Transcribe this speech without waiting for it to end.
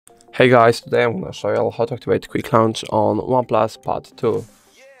Hey guys, today I'm gonna show you how to activate Quick Launch on OnePlus Pad 2.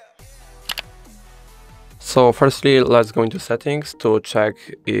 So firstly, let's go into settings to check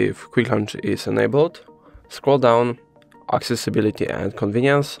if Quick Launch is enabled. Scroll down, accessibility and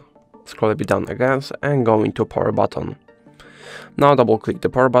convenience, scroll a bit down again and go into power button. Now double click the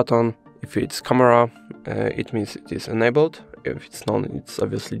power button. If it's camera, it means it is enabled. If it's not, it's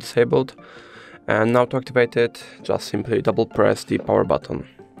obviously disabled. And now to activate it, just simply double press the power button.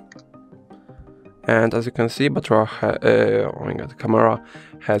 And as you can see, the camera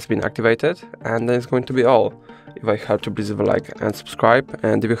has been activated, and that is going to be all. If I helped you, please leave a like and subscribe,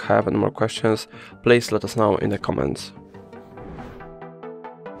 and if you have any more questions, please let us know in the comments.